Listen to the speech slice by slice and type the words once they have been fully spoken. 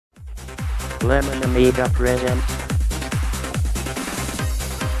Lemon Amiga presents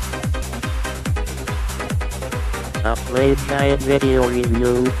a Playguide video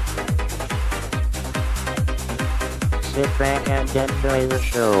review. Sit back and enjoy the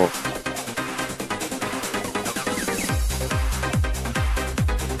show.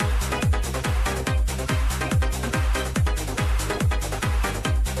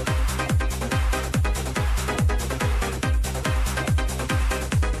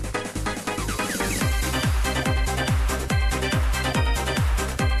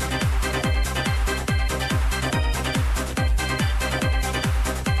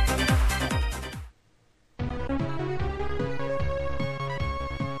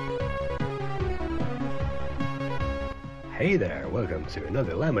 Hey there, welcome to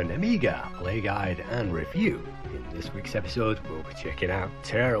another Lemon Amiga Playguide and review. In this week's episode we'll be checking out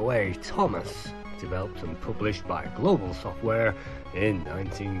Tearaway Thomas, developed and published by Global Software in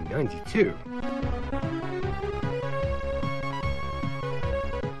 1992.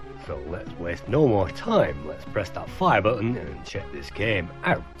 So let's waste no more time, let's press that fire button and check this game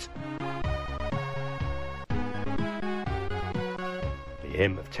out. The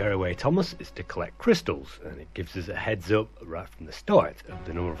aim of Tearaway Thomas is to collect crystals, and it gives us a heads up right from the start of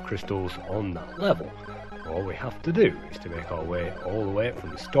the number of crystals on that level. All we have to do is to make our way all the way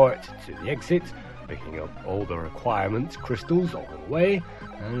from the start to the exit, picking up all the requirements crystals along the way,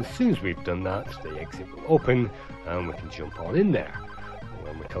 and as soon as we've done that, the exit will open and we can jump on in there.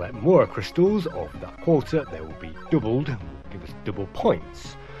 When we collect more crystals of that quota, they will be doubled and will give us double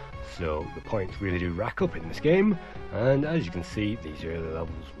points. So the points really do rack up in this game, and as you can see, these early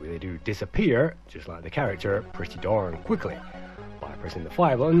levels really do disappear, just like the character, pretty darn quickly. By pressing the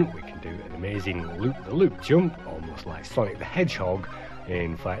fire button, we can do an amazing loop-the-loop jump, almost like Sonic the Hedgehog.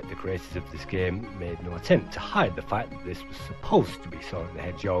 In fact, the creators of this game made no attempt to hide the fact that this was supposed to be Sonic the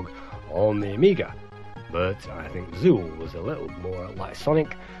Hedgehog on the Amiga. But I think Zool was a little more like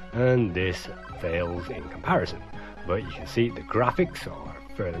Sonic, and this fails in comparison. But you can see the graphics are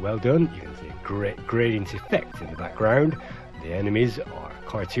fairly well done. You can see a great gradient effect in the background. The enemies are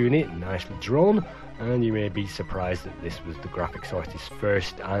cartoony and nicely drawn, and you may be surprised that this was the graphics artist's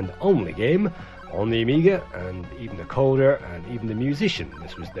first and only game on the Amiga, and even the coder and even the musician,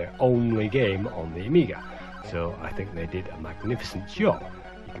 this was their only game on the Amiga. So I think they did a magnificent job.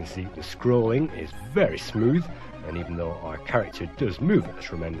 You can see the scrolling is very smooth, and even though our character does move at a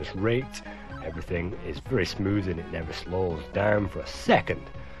tremendous rate, everything is very smooth and it never slows down for a second.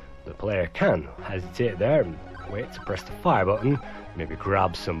 The player can hesitate there and wait to press the fire button, maybe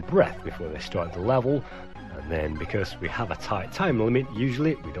grab some breath before they start the level, and then because we have a tight time limit,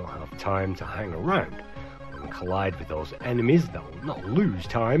 usually we don't have time to hang around. When we collide with those enemies, that will not lose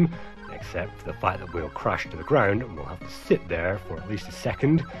time, except for the fact that we'll crash to the ground and we'll have to sit there for at least a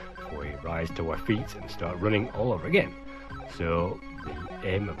second before we rise to our feet and start running all over again. So the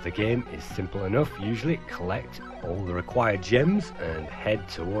aim of the game is simple enough, usually collect all the required gems and head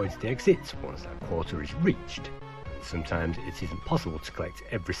towards the exit once that quota is reached. Sometimes it isn't possible to collect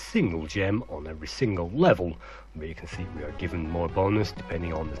every single gem on every single level, but you can see we are given more bonus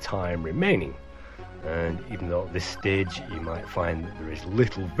depending on the time remaining. And even though at this stage you might find that there is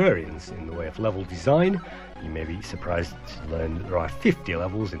little variance in the way of level design, you may be surprised to learn that there are 50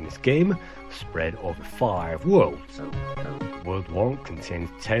 levels in this game, spread over 5 worlds. World 1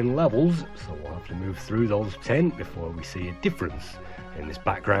 contains 10 levels, so we'll have to move through those 10 before we see a difference in this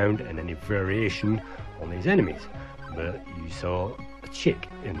background and any variation on these enemies. But you saw a chick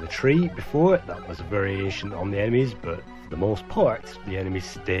in the tree before, that was a variation on the enemies, but for the most part the enemies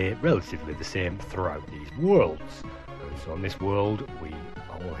stay relatively the same throughout these worlds. And so on this world we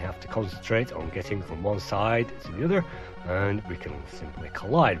only have to concentrate on getting from one side to the other, and we can simply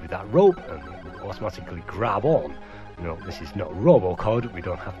collide with that rope and it will automatically grab on. No, this is not RoboCod, we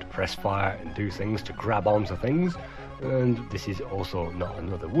don't have to press fire and do things to grab onto things, and this is also not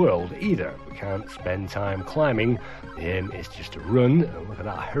another world either. We can't spend time climbing, the aim is just to run, and look at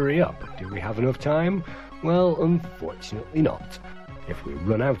that, hurry up. Do we have enough time? Well, unfortunately not. If we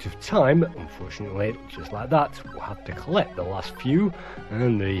run out of time, unfortunately, just like that, we'll have to collect the last few,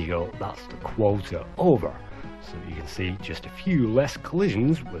 and there you go, that's the quota over. So you can see just a few less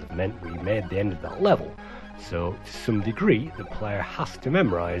collisions would have meant we made the end of that level. So to some degree the player has to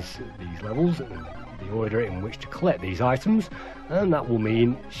memorise these levels and the order in which to collect these items, and that will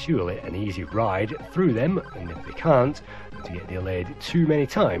mean surely an easy ride through them, and if they can't, to get delayed too many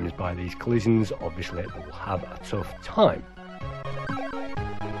times by these collisions, obviously they will have a tough time.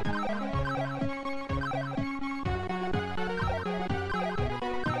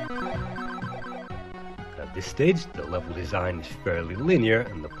 this stage, the level design is fairly linear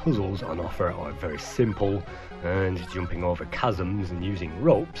and the puzzles on offer are very simple, and jumping over chasms and using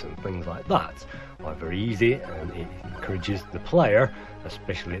ropes and things like that are very easy, and it encourages the player,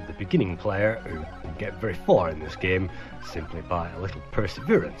 especially the beginning player, who can get very far in this game simply by a little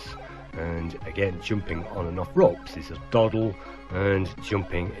perseverance. And again, jumping on and off ropes is a doddle, and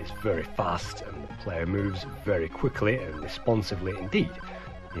jumping is very fast and the player moves very quickly and responsively indeed.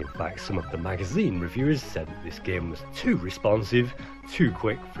 In fact, some of the magazine reviewers said that this game was too responsive, too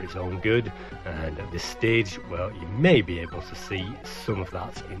quick for its own good, and at this stage, well, you may be able to see some of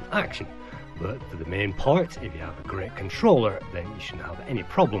that in action. But for the main part, if you have a great controller, then you shouldn't have any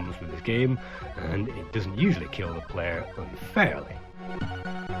problems with this game, and it doesn't usually kill the player unfairly.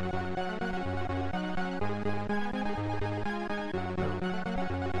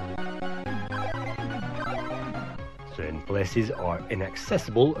 Certain places are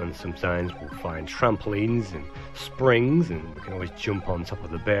inaccessible, and sometimes we'll find trampolines and springs, and we can always jump on top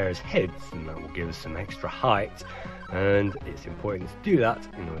of the bears' heads, and that will give us some extra height. And it's important to do that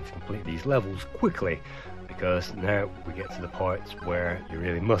in order to complete these levels quickly, because now we get to the parts where you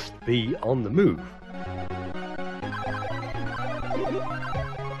really must be on the move.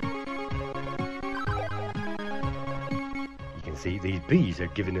 See, these bees are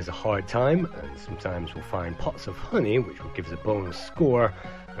giving us a hard time, and sometimes we'll find pots of honey which will give us a bonus score,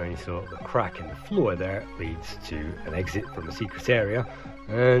 and so the crack in the floor there leads to an exit from a secret area,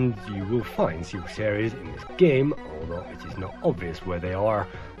 and you will find secret areas in this game, although it is not obvious where they are,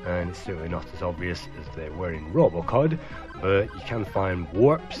 and it's certainly not as obvious as they were in Robocod, but you can find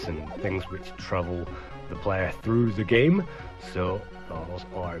warps and things which travel the player through the game, so those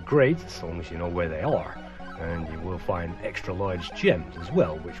are great as long as you know where they are. And you will find extra large gems as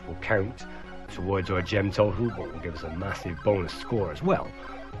well, which will count towards our gem total, but will give us a massive bonus score as well.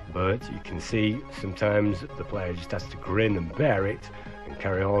 But you can see sometimes the player just has to grin and bear it and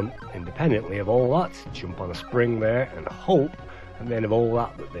carry on independently of all that, jump on a spring there and hope, and then of all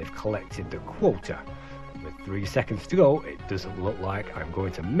that they've collected the quota. With 3 seconds to go, it doesn't look like I'm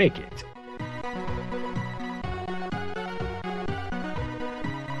going to make it.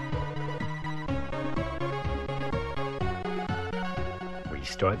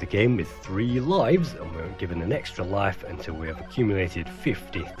 Start the game with 3 lives, and we're given an extra life until we have accumulated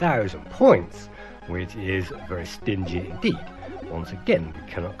 50,000 points, which is very stingy indeed. Once again,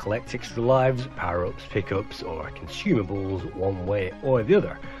 we cannot collect extra lives, power-ups, pickups or consumables one way or the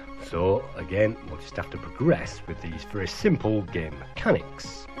other, so again we'll just have to progress with these very simple game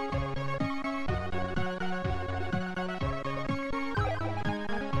mechanics.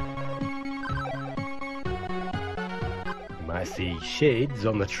 I see shades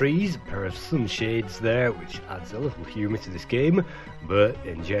on the trees, a pair of sunshades there, which adds a little humour to this game, but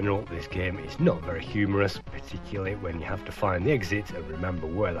in general this game is not very humorous, particularly when you have to find the exit and remember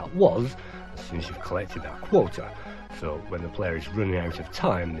where that was as soon as you've collected that quota. So when the player is running out of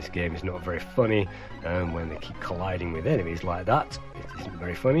time, this game is not very funny, and when they keep colliding with enemies like that, it isn't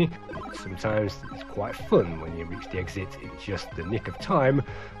very funny. Sometimes it's quite fun when you reach the exit in just the nick of time,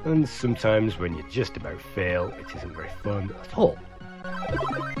 and sometimes when you just about fail, it isn't very fun at all.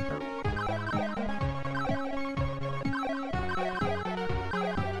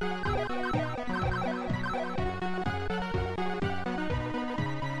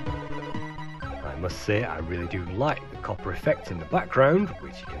 I must say I really do like the copper effect in the background,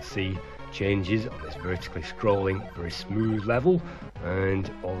 which you can see changes on this vertically scrolling, very smooth level,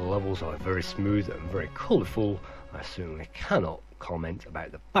 and all the levels are very smooth and very colourful. I certainly cannot comment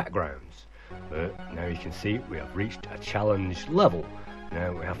about the backgrounds, but now you can see we have reached a challenge level.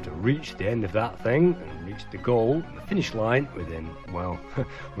 Now we have to reach the end of that thing and reach the goal, the finish line, within, well,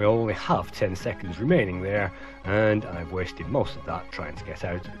 we only have 10 seconds remaining there, and I've wasted most of that trying to get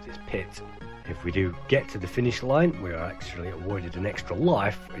out of this pit. If we do get to the finish line, we are actually awarded an extra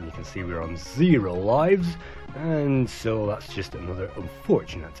life, and you can see we're on 0 lives, and so that's just another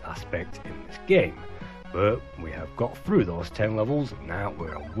unfortunate aspect in this game. But we have got through those 10 levels, now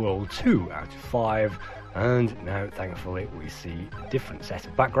we're on World 2 out of 5, and now thankfully we see a different set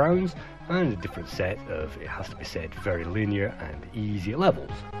of backgrounds, and a different set of, it has to be said, very linear and easy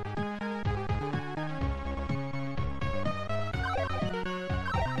levels.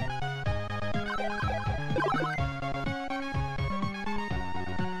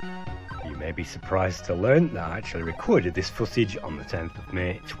 Be surprised to learn that I actually recorded this footage on the 10th of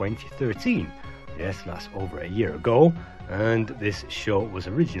May 2013. Yes, that's over a year ago, and this show was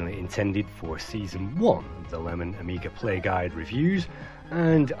originally intended for Season 1 of the Lemon Amiga Playguide reviews,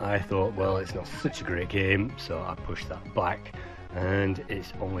 and I thought, well, it's not such a great game, so I pushed that back, and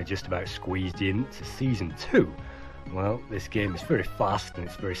it's only just about squeezed in to Season 2. Well, this game is very fast and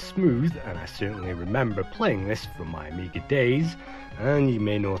it's very smooth, and I certainly remember playing this from my Amiga days. And you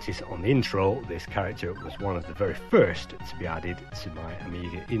may notice on the intro, this character was one of the very first to be added to my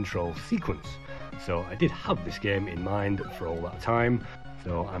Amiga intro sequence. So I did have this game in mind for all that time,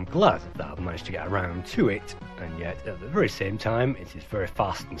 so I'm glad that I've managed to get around to it, and yet at the very same time it is very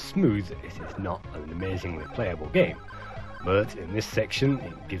fast and smooth. It is not an amazingly playable game. But in this section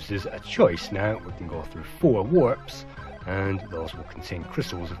it gives us a choice now. We can go through 4 warps, and those will contain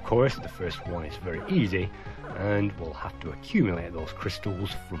crystals, of course. The first one is very easy, and we'll have to accumulate those crystals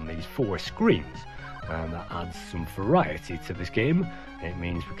from these 4 screens, and that adds some variety to this game. It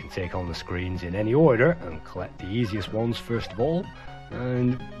means we can take on the screens in any order and collect the easiest ones first of all,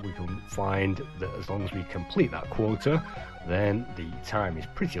 and we can find that as long as we complete that quota, then the time is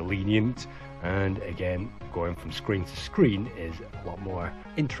pretty lenient, and again, going from screen to screen is a lot more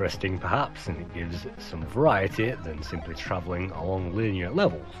interesting perhaps, and it gives some variety than simply travelling along linear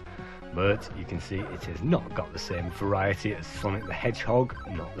levels. But you can see it has not got the same variety as Sonic the Hedgehog,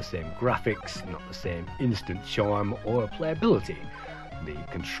 not the same graphics, not the same instant charm or playability. The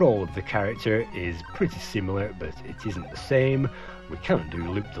control of the character is pretty similar, but it isn't the same. We can't do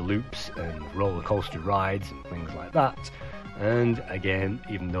loop-the-loops and roller coaster rides and things like that. And again,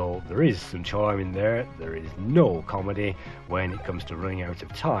 even though there is some charm in there, there is no comedy when it comes to running out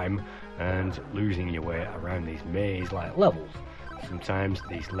of time and losing your way around these maze-like levels. Sometimes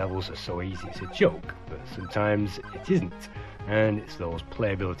these levels are so easy it's a joke, but sometimes it isn't, and it's those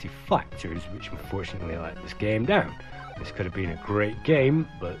playability factors which unfortunately let this game down. This could have been a great game,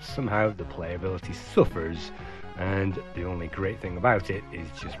 but somehow the playability suffers, and the only great thing about it is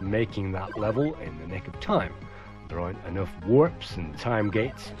just making that level in the nick of time. There aren't enough warps and time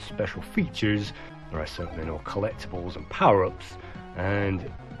gates and special features. There are certainly no collectibles and power-ups, and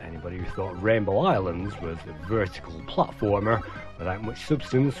anybody who thought Rainbow Islands was a vertical platformer without much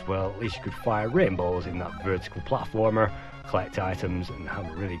substance, well, at least you could fire rainbows in that vertical platformer, collect items and have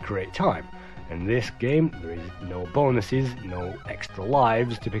a really great time. In this game there is no bonuses, no extra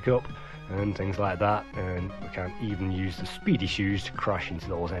lives to pick up and things like that, and we can't even use the speedy shoes to crash into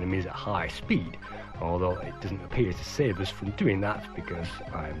those enemies at high speed, although it doesn't appear to save us from doing that because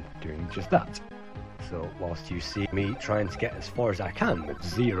I'm doing just that. So whilst you see me trying to get as far as I can with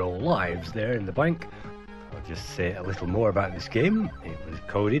 0 lives there in the bank, I'll just say a little more about this game. It was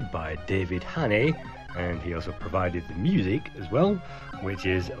coded by David Haney, and he also provided the music as well, which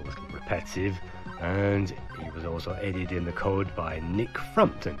is a little repetitive, and he was also aided in the code by Nick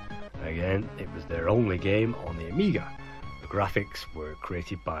Frampton. Again, it was their only game on the Amiga. The graphics were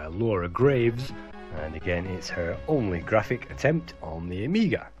created by Laura Graves, and again it's her only graphic attempt on the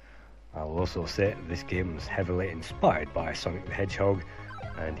Amiga. I will also say that this game was heavily inspired by Sonic the Hedgehog,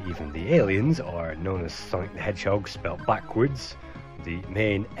 and even the aliens are known as Sonic the Hedgehog spelt backwards. The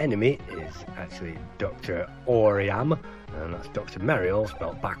main enemy is actually Dr. Oriam, and that's Dr. Mario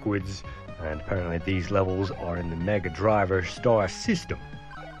spelt backwards, and apparently these levels are in the Mega Driver Star System.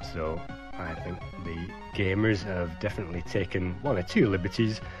 So I think the gamers have definitely taken 1 or 2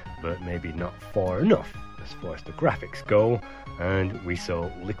 liberties, but maybe not far enough as far as the graphics go, and we saw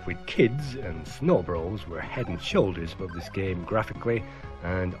Liquid Kids and Snow Bros were head and shoulders above this game graphically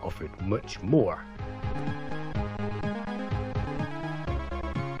and offered much more.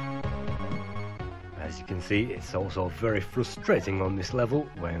 As you can see, it's also very frustrating on this level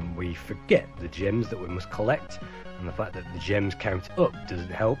when we forget the gems that we must collect, and the fact that the gems count up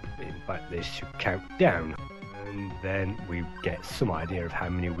doesn't help. In fact, they should count down, and then we get some idea of how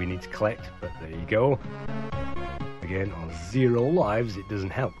many we need to collect, but there you go. Again, on 0 lives it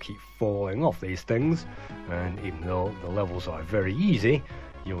doesn't help keep falling off these things, and even though the levels are very easy,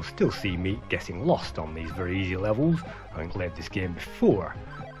 you'll still see me getting lost on these very easy levels. I've played this game before,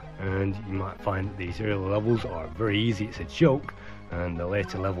 and you might find that these early levels are very easy, it's a joke, and the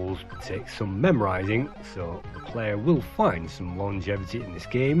later levels take some memorizing, so the player will find some longevity in this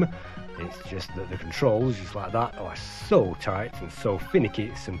game. It's just that the controls, just like that, are so tight and so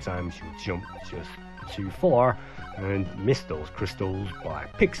finicky, sometimes you jump just too far and miss those crystals by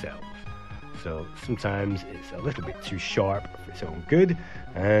pixels. So sometimes it's a little bit too sharp for its own good,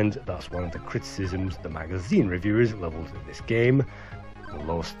 and that's one of the criticisms the magazine reviewers levelled at this game. The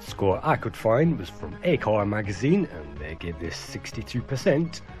lowest score I could find was from Acar magazine, and they gave this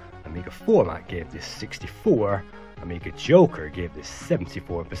 62%. Amiga Format gave this 64%. Amiga Joker gave this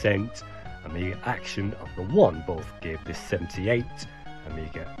 74%. Amiga Action of the One both gave this 78%.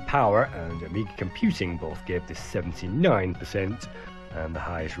 Amiga Power and Amiga Computing both gave this 79%. and the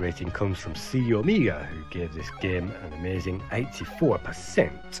highest rating comes from CEO Amiga, who gave this game an amazing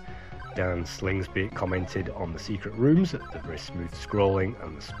 84%. Dan Slingsby commented on the secret rooms, the very smooth scrolling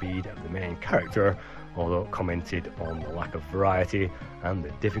and the speed of the main character, although commented on the lack of variety and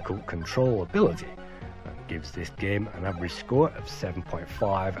the difficult controllability, and gives this game an average score of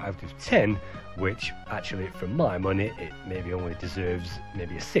 7.5 out of 10, which actually for my money it maybe only deserves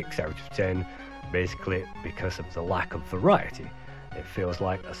maybe a 6 out of 10, basically because of the lack of variety. It feels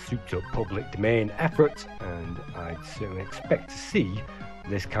like a souped up public domain effort, and I'd certainly expect to see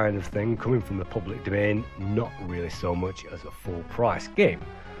this kind of thing coming from the public domain, not really so much as a full price game.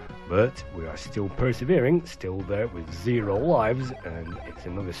 But we are still persevering, still there with 0 lives, and it's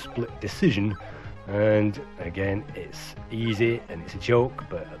another split decision. And again, it's easy and it's a joke,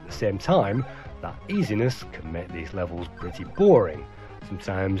 but at the same time, that easiness can make these levels pretty boring.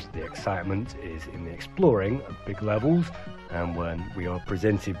 Sometimes the excitement is in the exploring of big levels, and when we are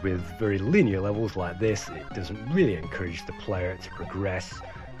presented with very linear levels like this, it doesn't really encourage the player to progress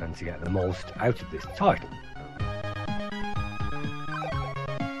and to get the most out of this title.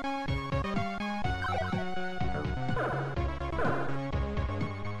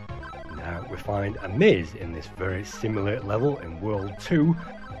 Now we find a maze in this very similar level in World 2.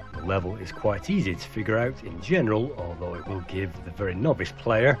 The level is quite easy to figure out in general, although it will give the very novice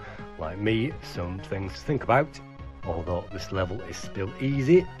player, like me, some things to think about. Although this level is still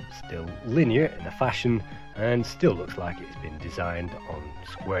easy, still linear in a fashion, and still looks like it's been designed on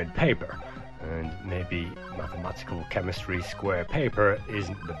squared paper. And maybe mathematical chemistry square paper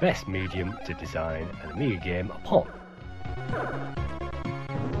isn't the best medium to design an Amiga game upon.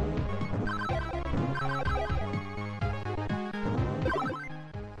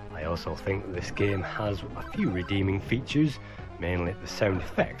 I also think this game has a few redeeming features. Mainly the sound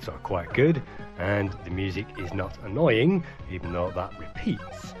effects are quite good, and the music is not annoying, even though that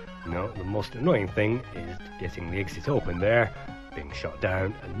repeats. No, the most annoying thing is getting the exit open there, being shot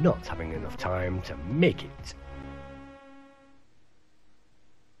down, and not having enough time to make it.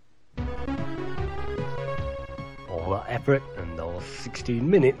 All that effort and those 16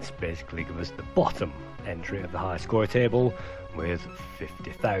 minutes basically give us the bottom entry of the high score table with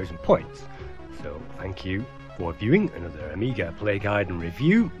 50,000 points. So thank you for viewing another Amiga Playguide and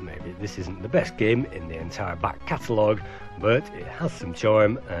review. Maybe this isn't the best game in the entire back catalogue, but it has some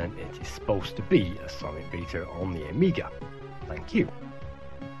charm and it is supposed to be a sonic beater on the Amiga. Thank you.